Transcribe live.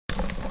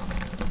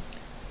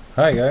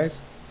Hi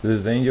guys, this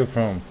is Angel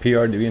from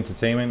PRDV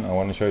Entertainment. I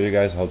want to show you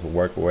guys how to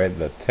work with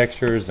the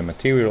textures, the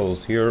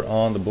materials here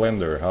on the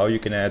Blender. How you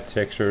can add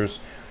textures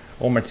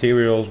or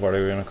materials,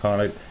 whatever you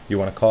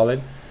want to call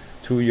it,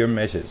 to your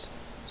meshes.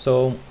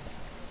 So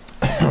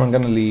I'm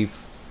gonna leave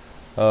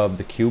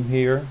the cube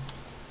here.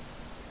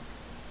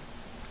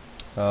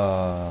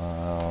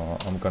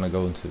 I'm gonna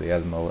go into the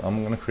edit mode.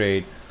 I'm gonna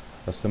create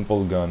a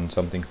simple gun,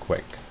 something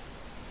quick.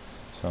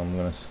 So I'm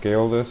gonna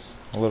scale this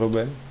a little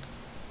bit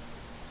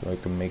so I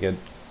can make it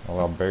a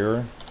lot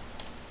bigger.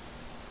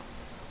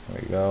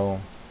 There we go.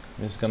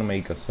 I'm just gonna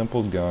make a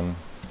simple gun.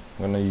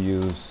 I'm gonna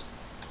use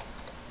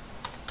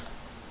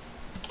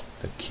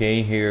the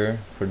K here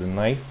for the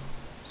knife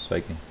so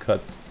I can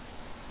cut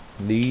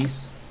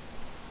these.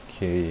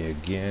 K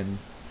again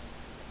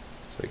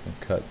so I can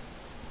cut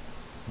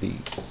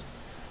these.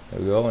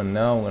 There we go. And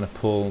now I'm gonna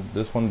pull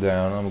this one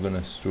down. I'm gonna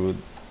extrude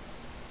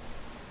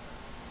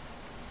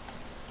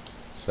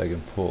so I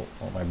can pull.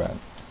 Oh my bad.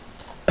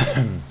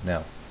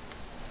 Now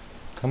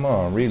come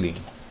on, really?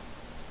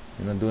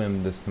 You're not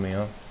doing this to me,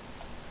 huh?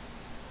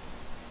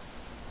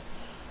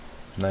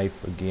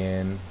 Knife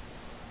again.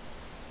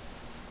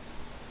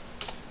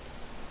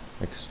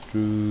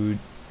 Extrude.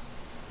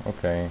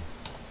 Okay.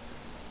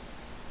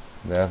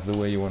 That's the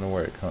way you want to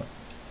work, huh?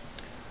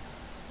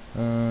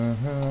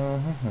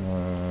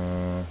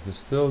 It's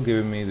still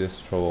giving me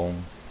this trouble.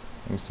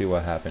 Let me see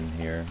what happened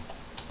here.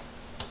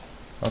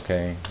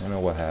 Okay, I know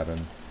what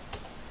happened.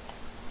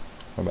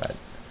 My bad.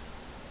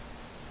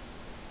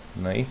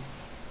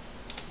 Knife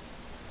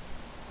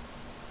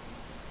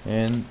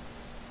and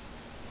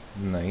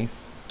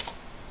knife,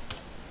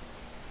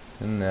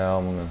 and now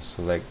I'm going to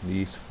select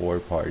these 4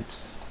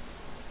 parts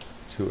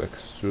to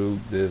extrude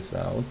this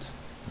out.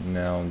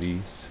 Now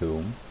these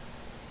 2,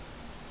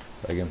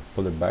 I can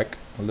pull it back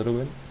a little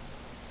bit.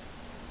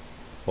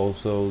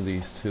 Also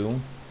these 2.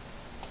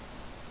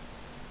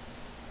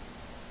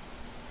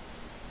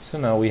 So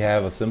now we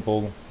have a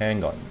simple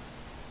handgun.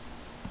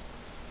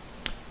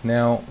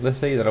 Now let's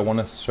say that I want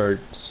to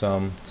insert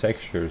some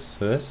textures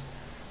to this.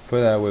 For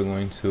that, we're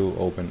going to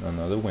open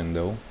another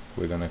window.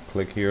 We're going to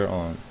click here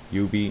on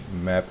UV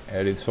map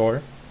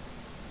editor.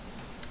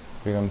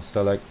 We're going to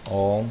select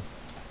all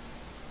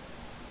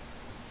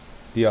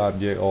the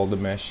object, all the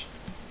mesh.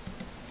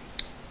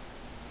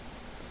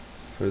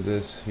 For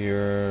this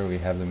here, we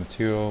have the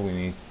material. We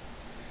need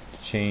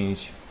to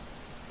change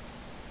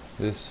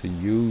this to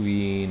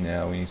UV.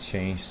 Now we need to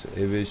change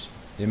to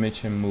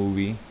image and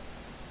movie.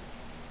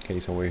 Okay,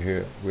 so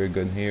we're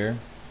good here.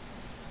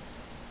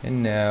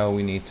 And now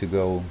we need to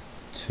go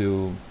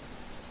to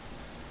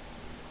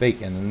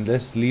bake, and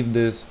let's leave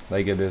this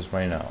like it is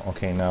right now.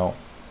 Okay, now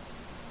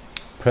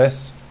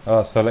press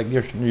select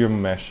your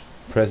mesh,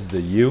 press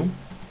the U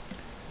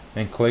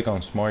and click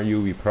on Smart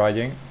UV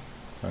project.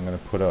 I'm gonna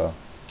put a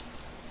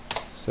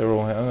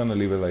 0. I'm gonna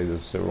leave it like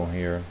this, 0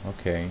 here.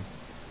 Okay,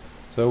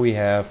 so we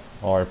have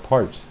our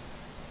parts,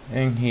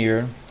 and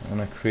here I'm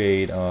gonna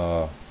create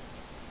a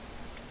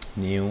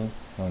new.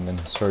 I'm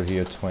gonna start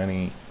here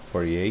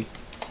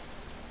 2048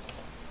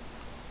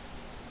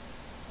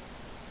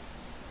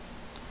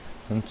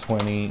 and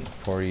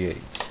 2048.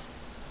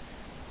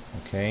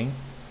 Okay,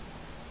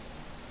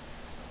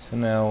 so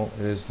now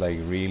it is like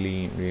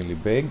really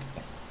big.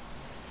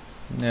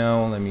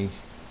 Now let me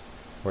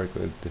work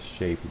with the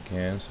shape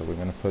again. So we're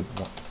gonna put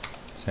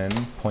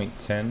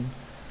 10.10.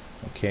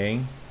 Okay,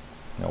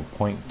 now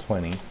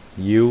 0.20.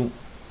 U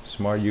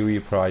Smart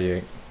UV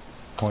project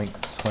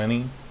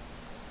 0.20.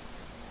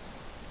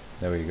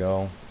 There we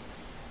go.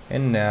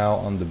 And now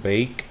on the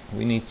bake,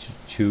 we need to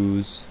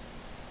choose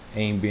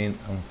ambient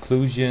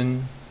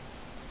occlusion,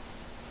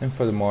 and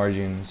for the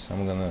margins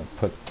I'm gonna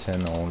put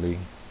 10 only.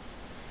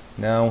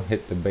 Now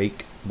hit the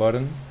bake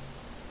button.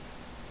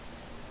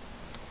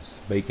 It's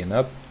baking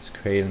up. It's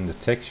creating the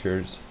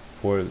textures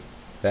for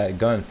that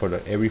gun,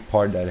 for every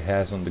part that it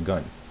has on the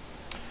gun.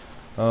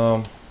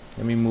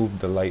 Let me move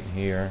the light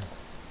here.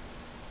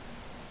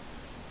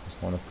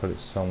 Just want to put it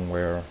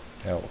somewhere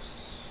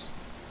else.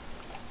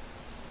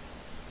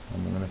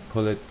 I'm gonna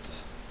pull it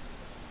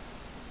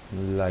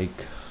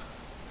like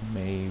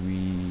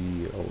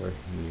maybe over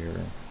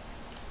here.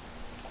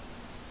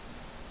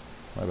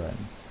 My bad.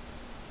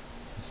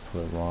 Let's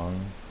put it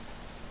wrong.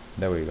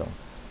 There we go.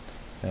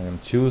 And I'm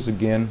choose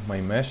again my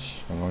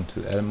mesh. I'm going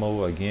to edit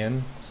mode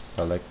again,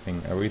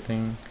 selecting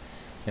everything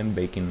and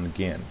baking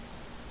again.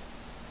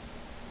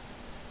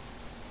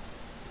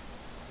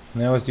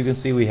 Now as you can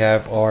see, we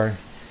have our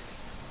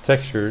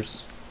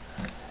textures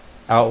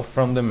out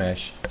from the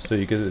mesh, so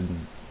you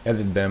can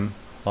edit them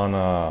on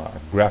a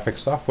graphic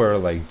software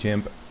like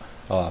GIMP,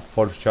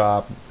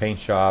 Photoshop,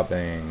 PaintShop,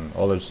 and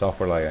other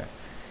software like that.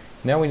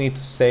 Now we need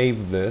to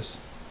save this.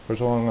 First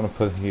of all, I'm going to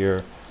put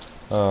here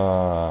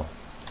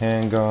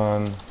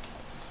handgun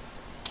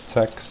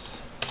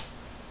text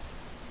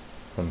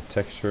from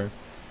texture.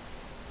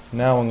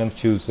 Now I'm going to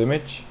choose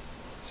image,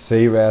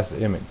 save as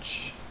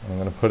image. I'm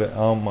going to put it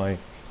on my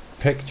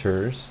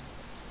pictures.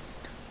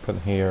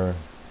 Put here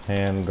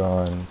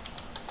handgun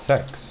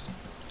text.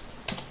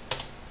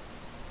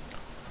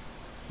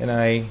 and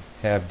I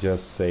have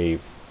just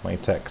saved my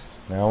text.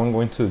 Now I'm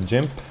going to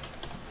GIMP.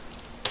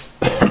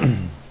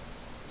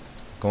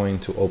 Going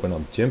to open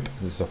up GIMP.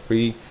 This is a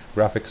free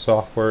graphic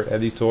software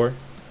editor.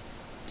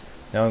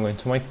 Now I'm going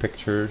to my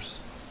pictures.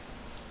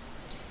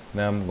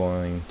 Now I'm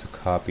going to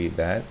copy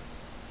that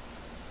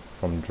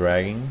from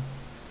dragging.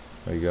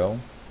 There you go.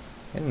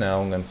 And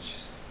now I'm going to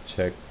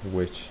check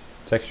which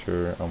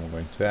texture I'm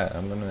going to add.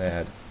 I'm going to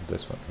add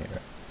this one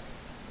here.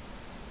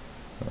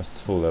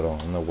 That's too little.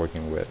 I'm not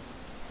working with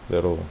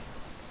little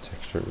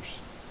textures.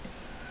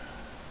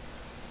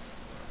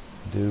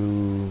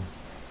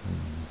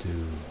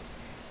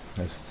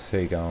 Let's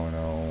take, I don't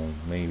know,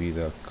 maybe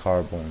the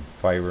carbon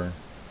fiber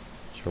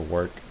should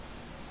work.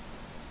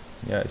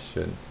 Yeah, it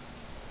should.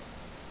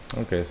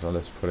 Okay, so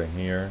let's put it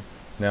here.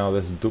 Now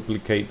let's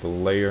duplicate the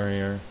layer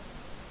here.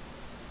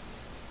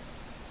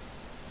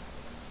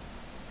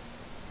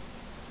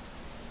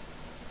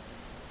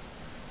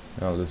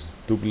 Now let's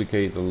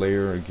duplicate the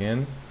layer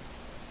again.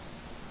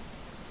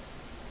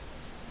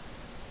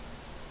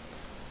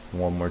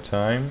 One more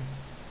time.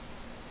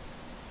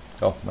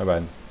 Oh, my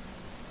bad.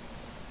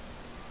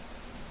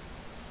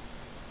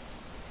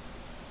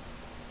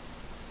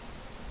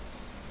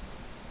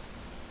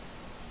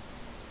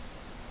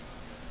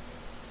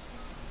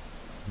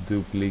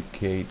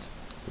 Duplicate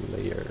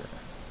layer.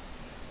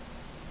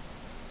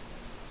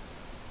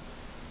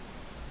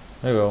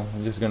 There you go.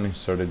 I'm just going to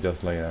insert it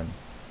just like that.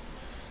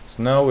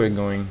 So now we're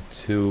going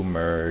to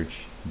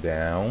merge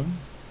down,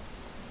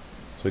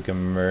 so we can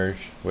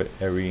merge with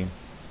every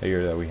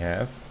layer that we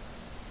have.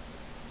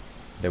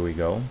 There we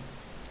go.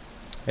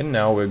 And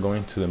now we're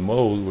going to the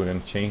mode. We're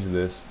going to change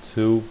this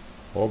to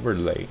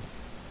overlay.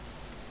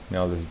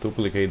 Now let's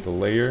duplicate the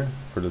layer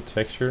for the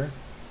texture.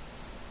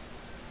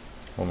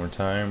 One more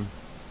time.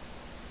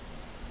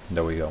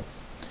 There we go.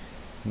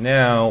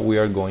 Now we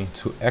are going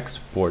to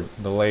export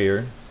the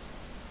layer.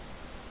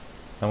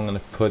 I'm going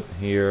to put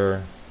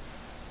here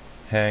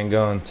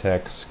handgun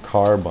text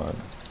carbon.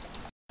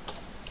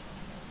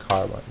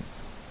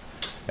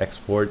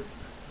 Export.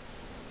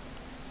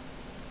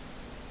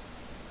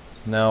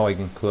 Now I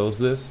can close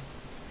this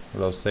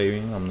without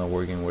saving. I'm not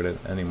working with it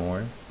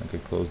anymore. I can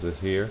close this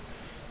here.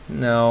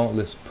 Now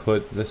let's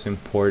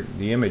import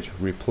the image,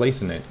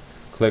 replacing it.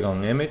 Click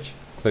on image,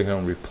 click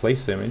on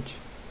replace image.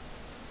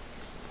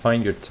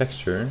 Find your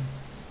texture,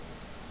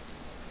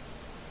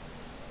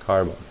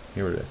 carbon.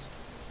 Here it is.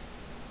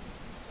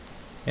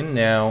 And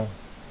now,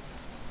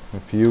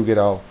 if you get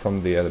out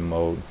from the other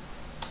mode,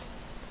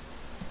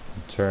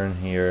 turn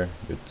here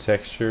the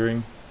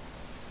texturing,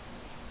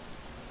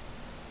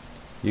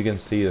 you can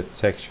see the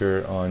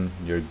texture on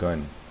your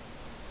gun.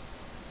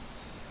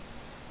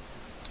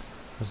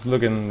 It's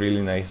looking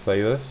really nice like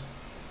this.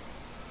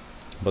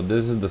 But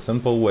this is the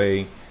simple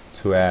way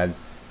to add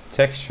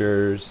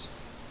textures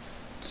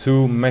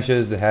to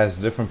meshes that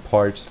has different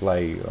parts,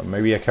 like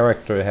maybe a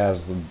character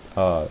has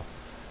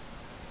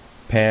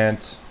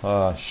pants,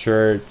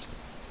 shirt,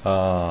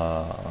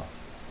 I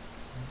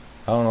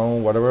don't know,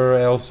 whatever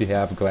else you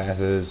have,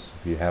 glasses,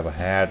 if you have a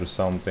hat or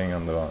something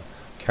on the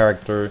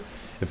character.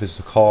 If it's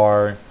a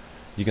car,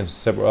 you can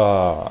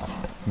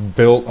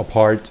build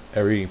apart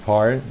every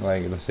part,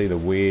 like let's say the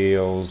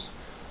wheels,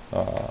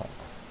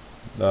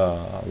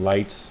 the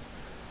lights,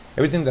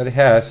 everything that it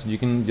has. You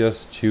can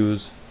just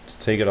choose to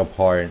take it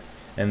apart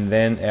and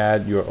then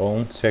add your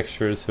own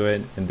texture to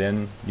it, and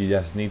then you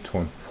just need to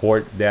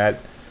import that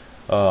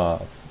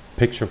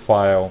picture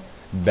file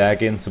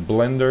back into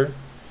Blender,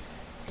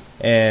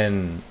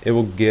 and it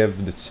will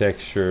give the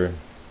texture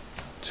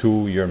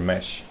to your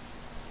mesh.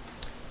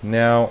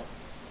 Now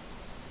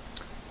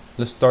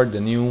let's start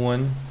the new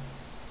one.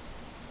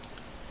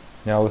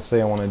 Now let's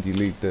say I want to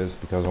delete this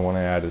because I want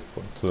to add it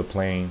to the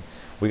plane.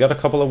 We got a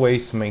couple of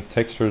ways to make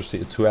textures,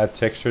 to add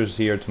textures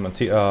here to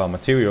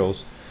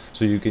materials,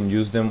 so you can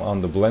use them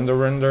on the Blender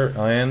render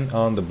and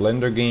on the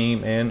Blender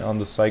game and on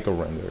the cycle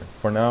render.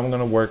 For now I'm going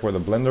to work with the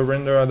Blender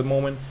render at the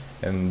moment,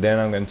 and then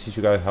I'm going to teach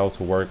you guys how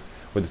to work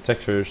with the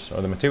textures or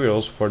the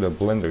materials for the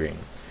Blender game.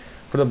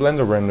 For the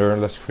Blender render,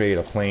 let's create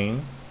a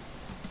plane.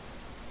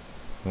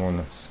 I'm going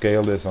to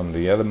scale this on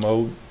the other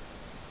mode.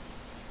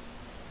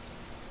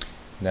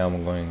 Now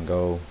I'm going to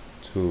go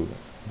to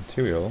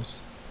materials,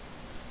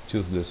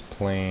 choose this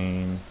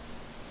plane.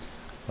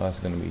 It's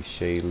going to be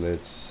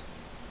shadelets,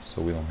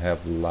 so we don't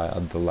have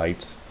the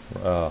lights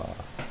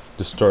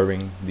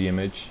disturbing the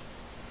image.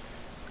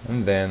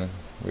 And then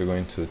we're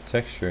going to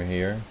texture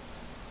here.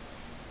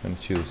 I'm going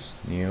to choose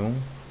new.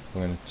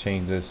 We're going to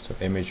change this to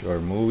image or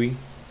movie.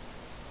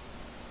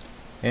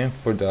 And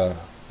for the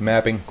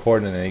mapping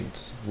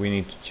coordinates, we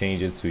need to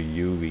change it to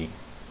UV.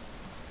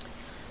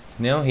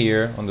 Now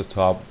here on the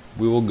top,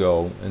 we will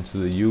go into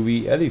the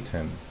UV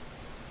editing,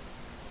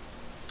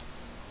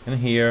 and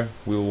here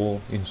we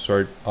will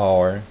insert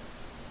our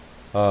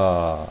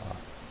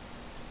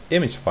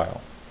image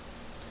file.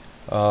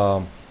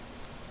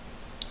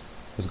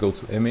 Let's go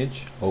to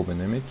image, open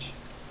image.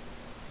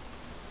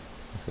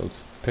 Let's go to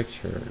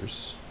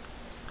pictures,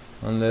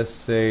 and let's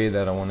say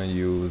that I want to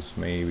use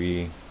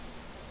maybe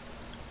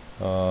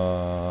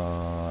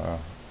I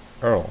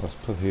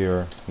let's put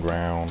here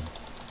ground.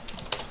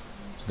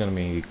 It's gonna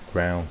be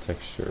ground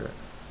texture.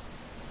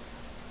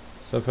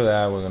 So for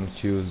that, we're gonna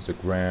choose the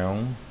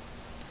ground,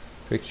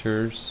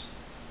 pictures,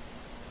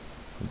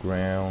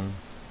 ground,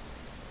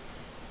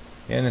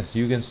 and as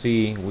you can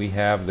see, we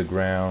have the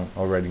ground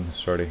already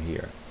inserted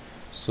here.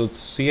 So to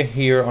see it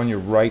here on your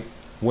right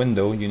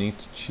window, you need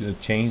to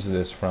change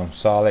this from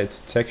solid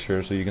to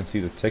texture so you can see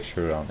the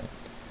texture on it.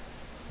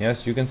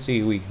 Yes, you can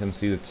see, we can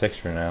see the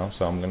texture now.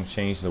 So I'm going to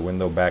change the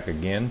window back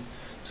again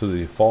to the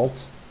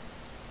default.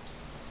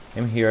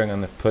 And here I'm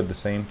going to put the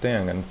same thing.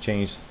 I'm going to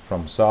change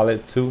from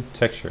solid to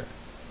texture.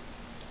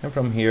 And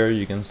from here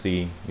you can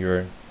see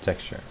your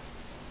texture.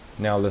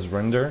 Now let's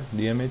render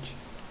the image.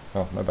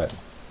 Oh, my bad.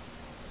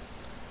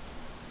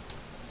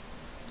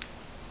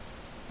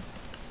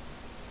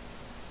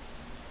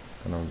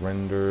 I'm gonna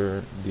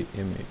render the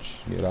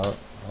image. Get out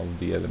of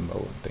the edit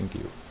mode. Thank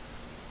you.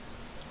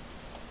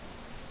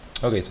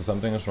 Okay, so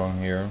something is wrong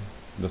here.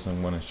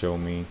 Doesn't want to show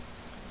me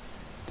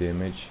the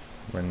image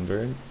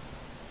rendered.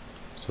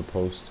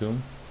 Supposed to.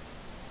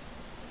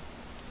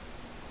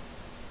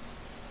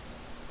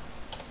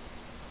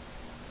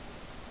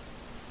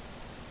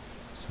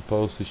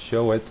 Supposed to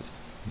show it,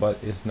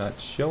 but it's not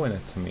showing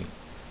it to me.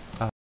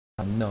 I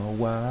don't know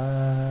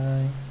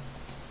why.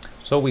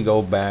 So we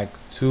go back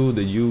to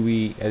the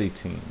UV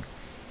editing.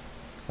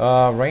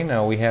 Right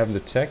now we have the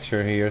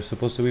texture here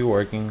supposed to be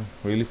working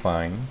really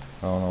fine.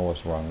 I don't know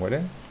what's wrong with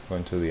it.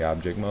 Going to the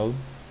object mode.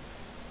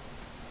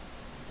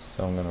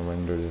 So I'm gonna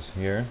render this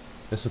here.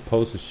 It's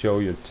supposed to show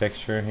your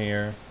texture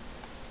here.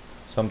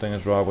 Something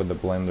is wrong with the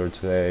blender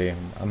today.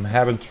 I'm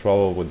having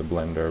trouble with the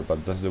blender,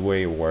 but that's the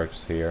way it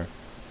works here.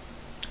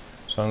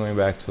 So I'm going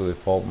back to the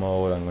default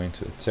mode. I'm going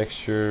to the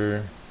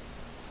texture.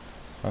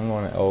 I'm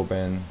going to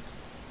open.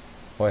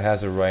 Well, it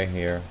has it right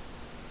here.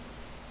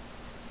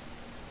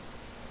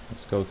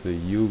 Let's go to the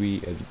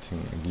UV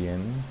editing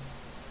again.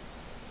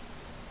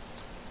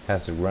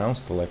 Has the ground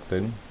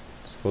selected.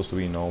 It's supposed to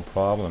be no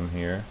problem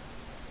here.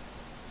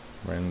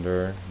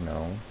 Render,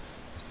 no.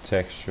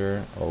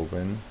 Texture,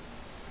 open.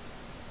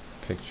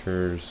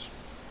 Pictures,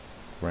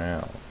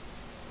 ground.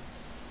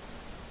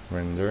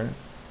 Render.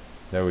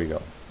 There we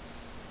go.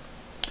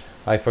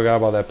 I forgot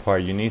about that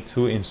part. You need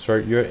to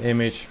insert your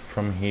image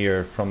from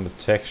here, from the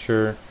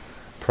texture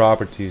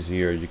properties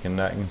here. You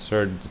cannot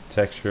insert the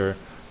texture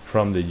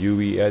from the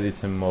UV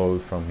editing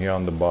mode from here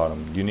on the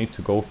bottom. You need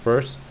to go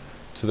first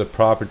to the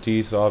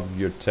properties of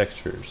your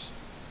textures.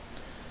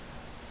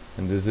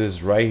 And this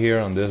is right here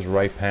on this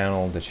right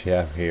panel that you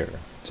have here,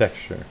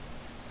 texture.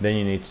 Then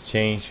you need to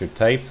change your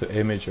type to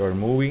image or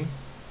movie.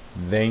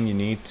 Then you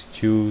need to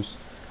choose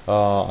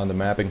on the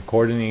mapping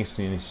coordinates,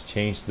 you need to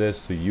change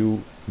this to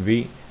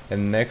UV.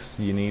 And next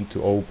you need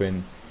to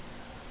open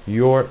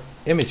your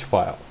image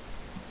file.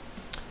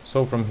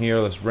 So from here,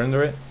 let's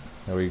render it.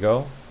 There we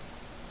go.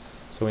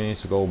 So we need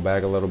to go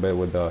back a little bit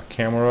with the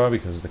camera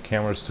because the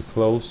camera is too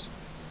close.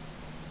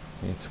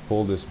 We need to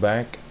pull this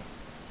back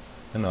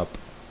and up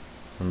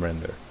and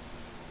render.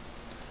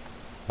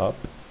 Up,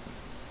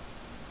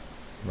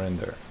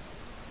 render,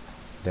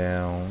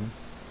 down.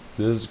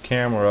 This is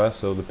camera,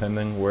 so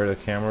depending where the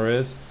camera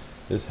is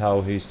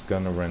how he's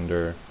gonna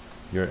render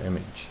your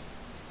image.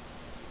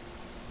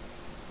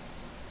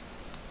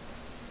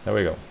 There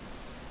we go.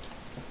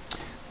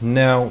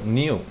 Now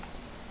new.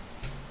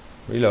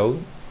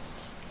 Reload.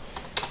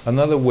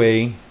 Another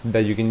way that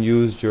you can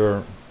use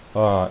your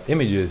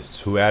images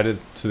to add it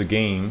to the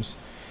games,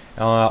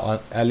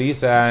 at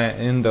least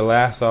in the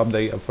last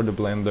update for the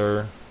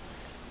Blender,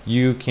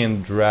 you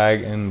can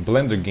drag in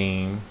Blender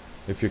game.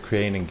 If you're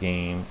creating a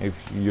game, if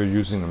you're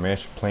using a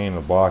mesh, plane,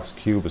 a box,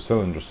 cube, a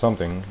cylinder,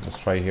 something. Let's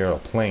try here a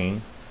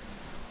plane.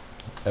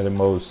 Edit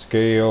mode,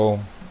 scale.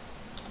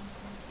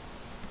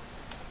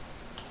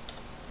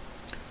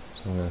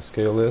 So I'm going to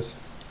scale this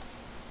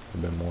a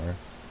bit more.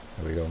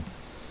 There we go.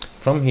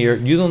 From here,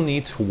 you don't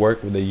need to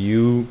work with the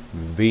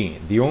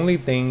UV. The only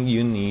thing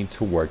you need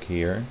to work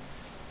here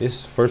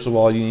is, first of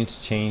all, you need to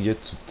change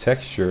it to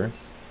texture.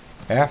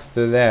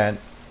 After that,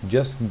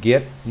 just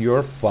get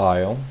your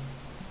file,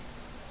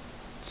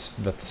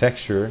 the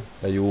texture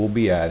that you will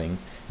be adding,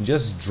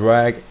 just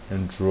drag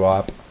and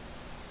drop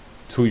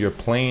to your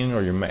plane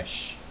or your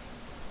mesh.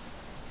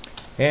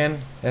 And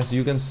as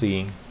you can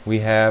see, we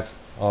have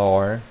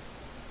our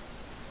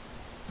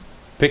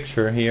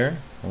picture here.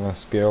 I'm going to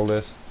scale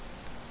this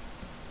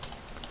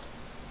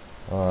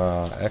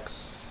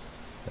X.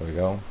 There we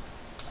go.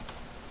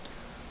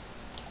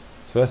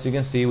 So as you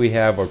can see, we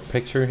have our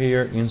picture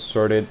here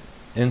inserted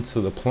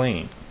into the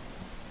plane.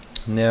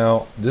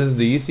 Now this is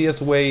the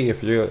easiest way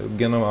if you're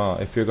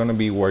gonna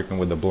be working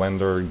with the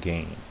Blender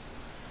game.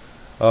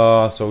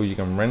 So you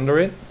can render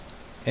it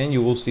and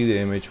you will see the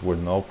image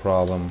with no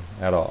problem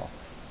at all.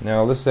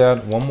 Now let's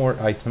add one more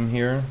item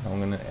here. I'm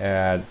gonna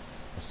add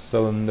a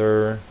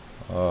cylinder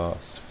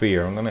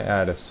sphere. I'm gonna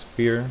add a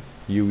sphere,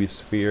 UV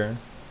sphere.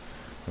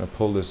 I'm gonna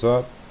pull this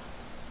up.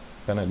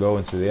 I'm gonna go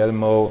into the edit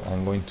mode.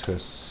 I'm going to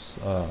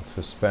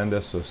expand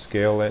this, so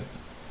scale it.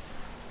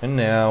 And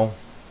now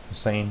the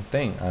same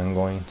thing. I'm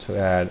going to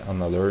add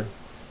another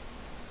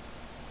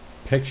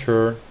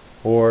picture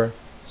or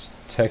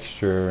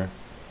texture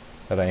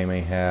that I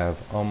may have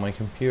on my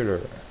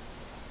computer.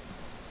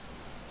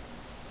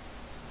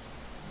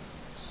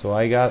 So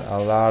I got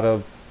a lot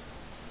of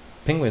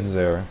penguins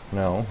there.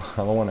 No, I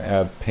don't want to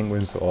add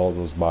penguins to all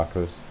those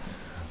boxes.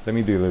 Let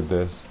me delete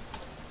this.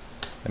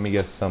 Let me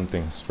get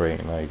something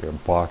straight, like a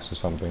box or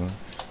something.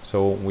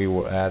 So we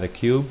will add a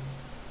cube.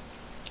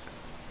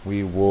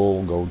 We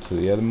will go to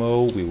the edit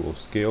mode. We will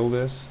scale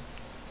this.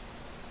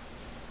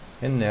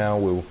 And now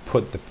we will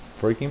put the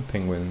freaking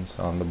penguins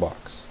on the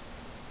box.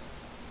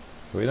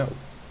 Here we go.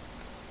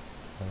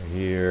 Over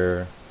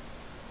here.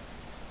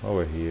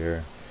 Over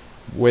here.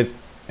 With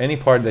any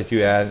part that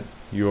you add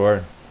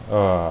your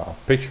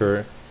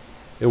picture,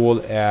 it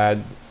will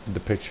add the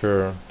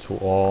picture to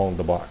all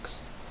the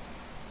box.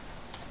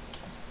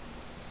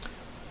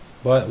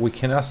 But we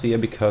cannot see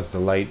it because the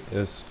light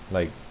is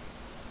like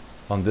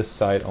on this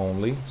side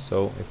only.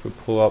 So if we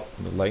pull up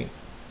the light,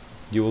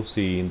 you will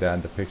see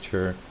that the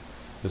picture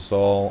is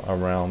all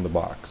around the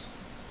box.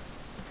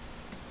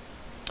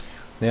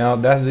 Now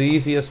that's the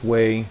easiest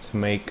way to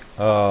make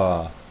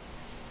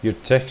your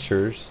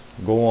textures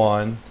go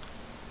on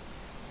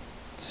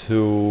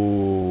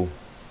to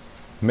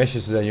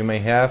meshes that you may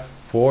have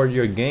for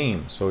your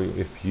game. So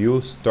if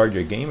you start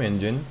your game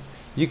engine,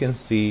 you can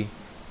see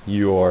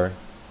your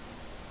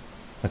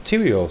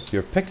materials,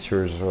 your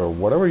pictures, or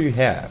whatever you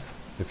have.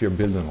 If you're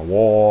building a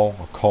wall,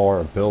 a car,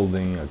 a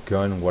building, a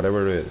gun,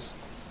 whatever it is.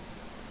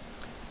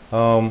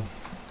 I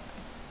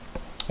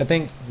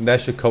think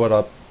that should cover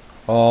up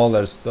all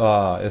that's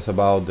is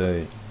about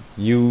the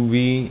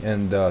UV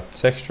and the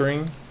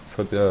texturing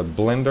for the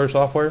Blender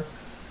software.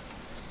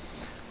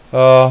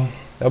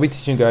 I'll be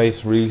teaching you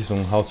guys really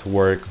soon how to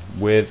work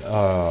with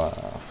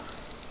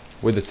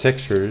the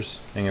textures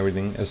and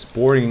everything,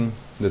 exporting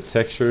the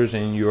textures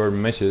and your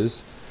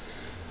meshes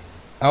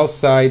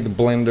outside the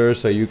Blender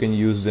so you can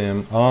use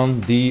them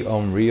on the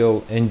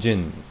Unreal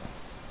Engine.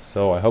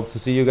 So I hope to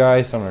see you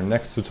guys on our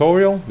next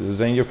tutorial. This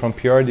is Angel from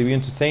PRDV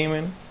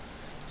Entertainment.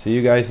 See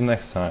you guys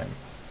next time.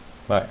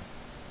 Bye.